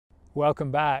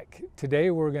Welcome back.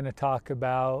 Today we're going to talk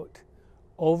about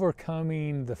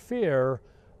overcoming the fear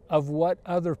of what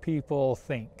other people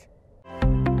think.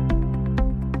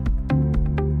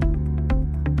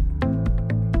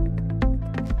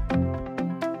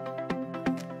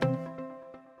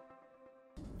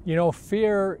 You know,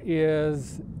 fear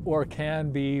is or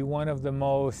can be one of the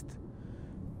most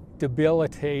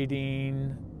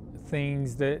debilitating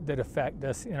things that affect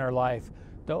us in our life,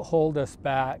 that hold us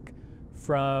back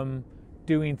from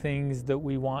doing things that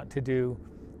we want to do,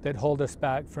 that hold us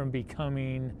back from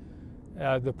becoming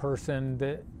the person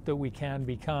that we can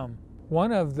become.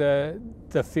 One of the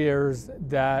fears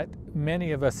that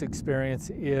many of us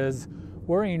experience is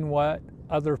worrying what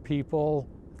other people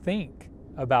think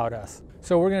about us.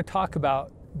 So we're going to talk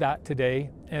about that today,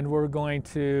 and we're going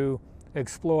to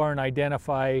explore and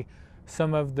identify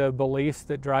some of the beliefs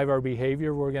that drive our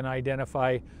behavior. We're going to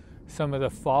identify some of the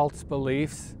false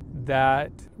beliefs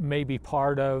that may be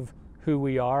part of who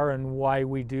we are and why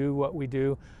we do what we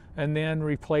do, and then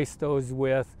replace those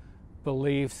with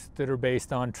beliefs that are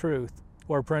based on truth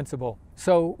or principle.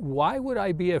 So why would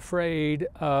I be afraid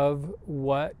of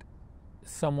what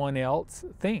someone else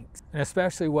thinks, and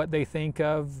especially what they think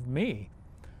of me?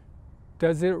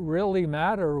 Does it really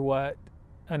matter what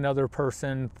another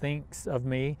person thinks of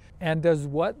me? And does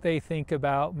what they think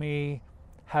about me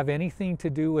have anything to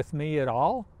do with me at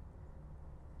all?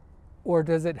 Or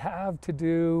does it have to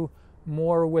do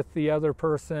more with the other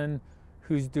person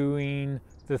who's doing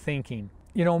the thinking?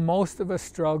 You know, most of us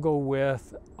struggle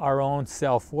with our own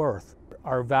self-worth,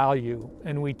 our value,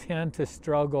 and we tend to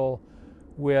struggle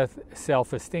with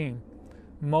self-esteem.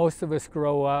 Most of us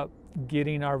grow up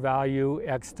getting our value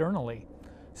externally.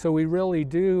 So we really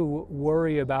do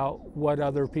worry about what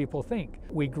other people think.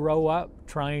 We grow up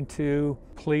trying to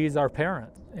please our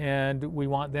parents, and we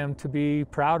want them to be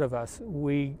proud of us.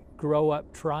 We grow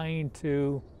up trying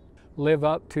to live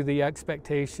up to the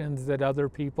expectations that other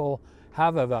people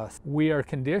have of us. We are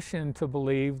conditioned to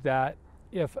believe that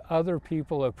if other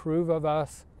people approve of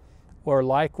us or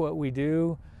like what we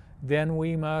do, then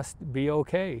we must be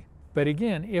okay. But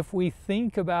again, if we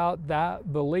think about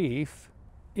that belief,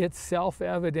 it's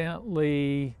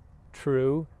self-evidently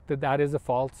true that that is a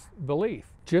false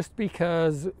belief. Just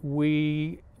because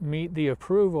we meet the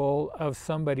approval of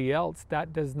somebody else,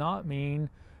 that does not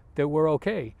mean that we're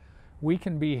okay. We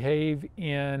can behave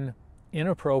in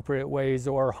inappropriate ways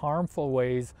or harmful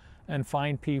ways and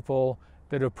find people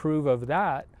that approve of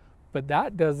that, but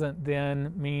that doesn't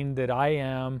then mean that I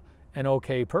am an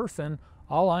okay person.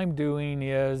 All I'm doing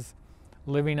is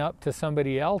living up to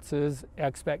somebody else's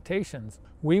expectations.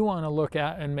 We want to look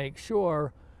at and make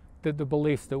sure that the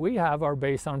beliefs that we have are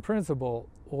based on principle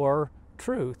or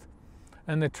truth.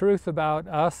 And the truth about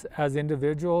us as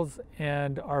individuals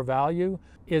and our value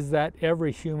is that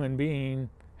every human being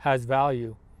has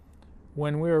value.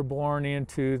 When we are born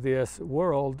into this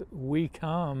world, we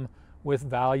come with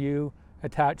value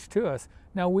attached to us.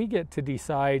 Now we get to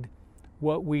decide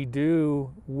what we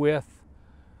do with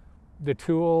the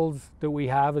tools that we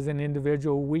have as an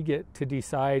individual. We get to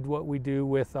decide what we do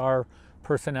with our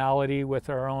personality, with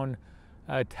our own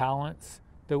talents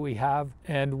that we have,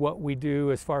 and what we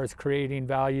do as far as creating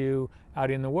value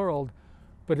out in the world.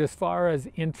 But as far as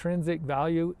intrinsic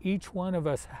value, each one of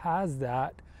us has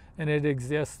that, and it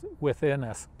exists within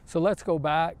us. So let's go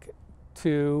back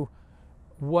to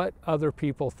what other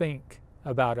people think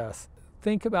about us.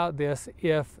 Think about this.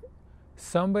 If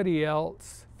somebody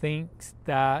else thinks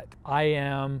that I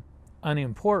am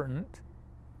unimportant,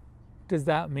 does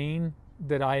that mean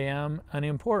that I am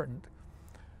unimportant?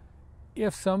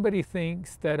 If somebody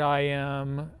thinks that I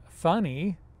am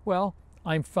funny, well,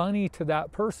 I'm funny to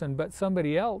that person, but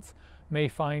somebody else may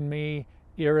find me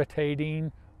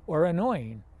irritating or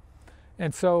annoying.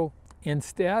 And so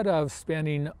instead of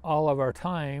spending all of our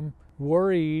time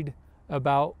worried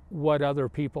about what other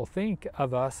people think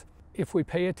of us, if we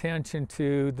pay attention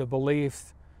to the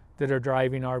beliefs that are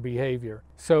driving our behavior.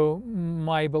 So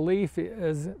my belief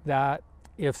is that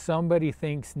if somebody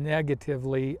thinks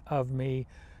negatively of me,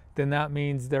 then that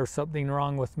means there's something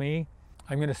wrong with me.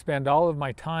 I'm going to spend all of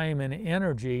my time and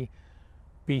energy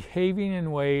behaving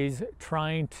in ways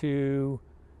trying to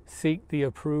seek the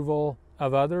approval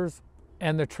of others.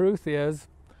 And the truth is,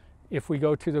 if we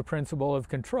go to the principle of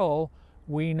control,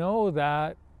 we know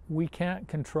that we can't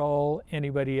control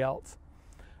anybody else.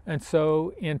 And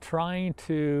so in trying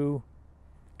to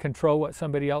control what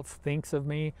somebody else thinks of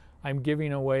me, I'm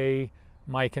giving away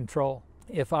my control.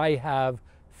 If I have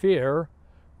fear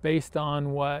based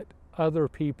on what other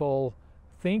people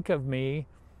think of me,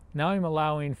 Now I'm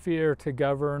allowing fear to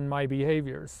govern my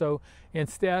behaviors. So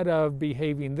instead of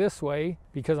behaving this way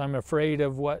because I'm afraid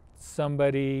of what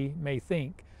somebody may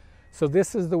think, so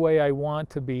this is the way I want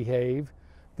to behave.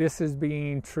 This is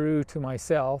being true to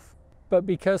myself. But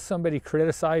because somebody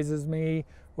criticizes me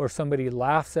or somebody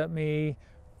laughs at me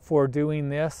for doing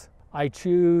this, I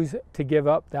choose to give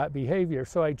up that behavior.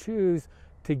 So I choose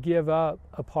to give up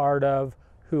a part of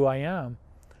who I am.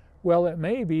 Well, it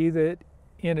may be that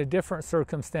in a different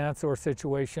circumstance or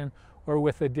situation or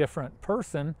with a different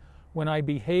person, when I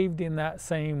behaved in that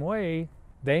same way,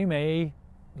 they may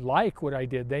like what I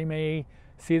did. They may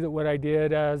see that what I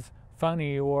did as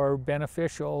funny or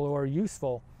beneficial or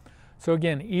useful. So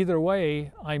again, either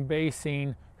way, I'm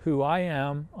basing who I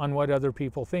am on what other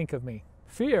people think of me.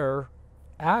 Fear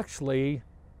actually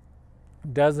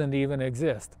doesn't even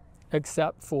exist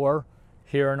except for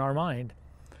here in our mind.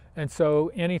 And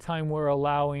so anytime we're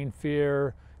allowing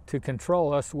fear to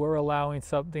control us, we're allowing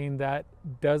something that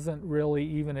doesn't really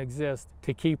even exist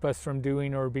to keep us from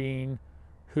doing or being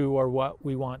who or what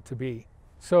we want to be.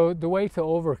 So the way to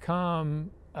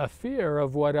overcome a fear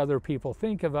of what other people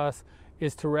think of us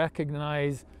is to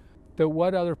recognize that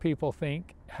what other people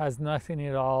think has nothing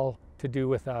at all to do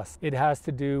with us. It has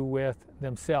to do with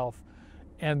themselves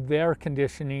and their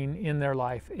conditioning in their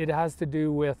life. It has to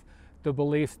do with the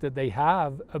beliefs that they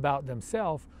have about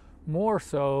themselves more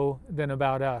so than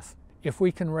about us. If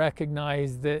we can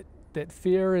recognize that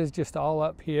fear is just all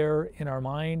up here in our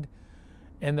mind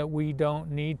and that we don't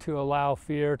need to allow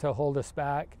fear to hold us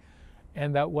back,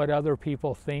 and that what other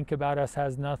people think about us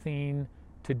has nothing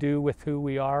to do with who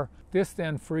we are, this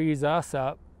then frees us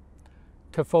up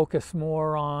to focus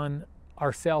more on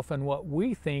ourselves and what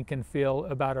we think and feel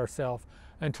about ourselves,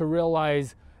 and to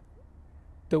realize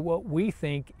that what we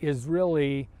think is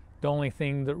really the only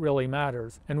thing that really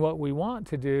matters. And what we want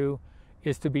to do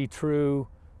is to be true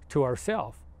to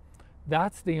ourselves.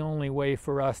 That's the only way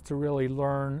for us to really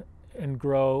learn and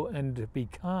grow and to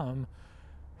become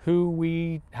who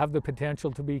we have the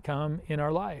potential to become in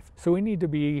our life. So we need to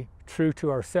be true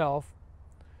to ourselves.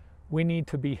 We need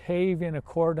to behave in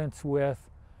accordance with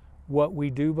what we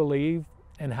do believe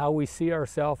and how we see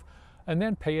ourselves, and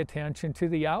then pay attention to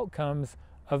the outcomes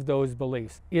of those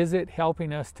beliefs. Is it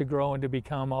helping us to grow and to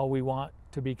become all we want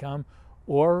to become,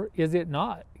 or is it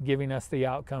not giving us the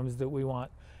outcomes that we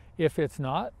want? If it's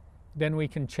not, then we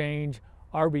can change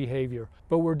our behavior.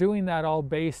 But we're doing that all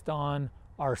based on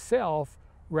ourselves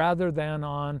rather than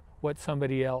on what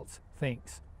somebody else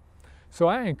thinks. So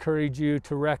I encourage you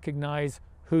to recognize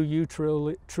who you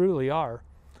truly are,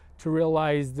 to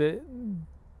realize that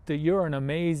you're an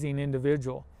amazing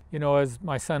individual. You know, as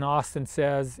my son Austin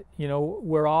says, you know,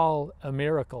 we're all a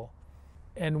miracle,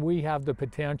 and we have the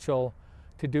potential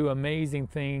to do amazing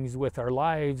things with our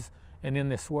lives and in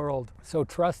this world. So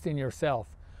trust in yourself.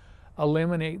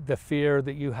 Eliminate the fear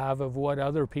that you have of what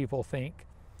other people think.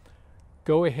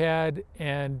 Go ahead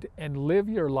and live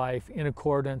your life in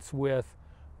accordance with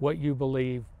what you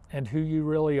believe and who you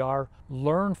really are.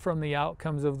 Learn from the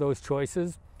outcomes of those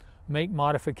choices. Make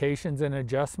modifications and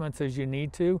adjustments as you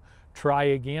need to. Try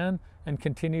again and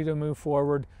continue to move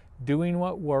forward, doing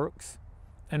what works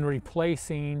and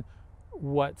replacing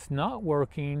what's not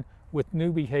working with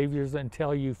new behaviors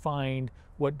until you find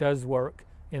what does work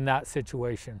in that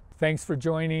situation. Thanks for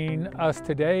joining us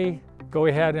today. Go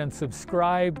ahead and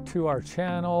subscribe to our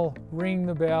channel, ring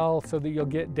the bell so that you'll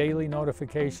get daily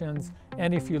notifications.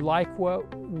 And if you like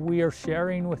what we are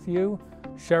sharing with you,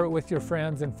 share it with your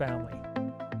friends and family.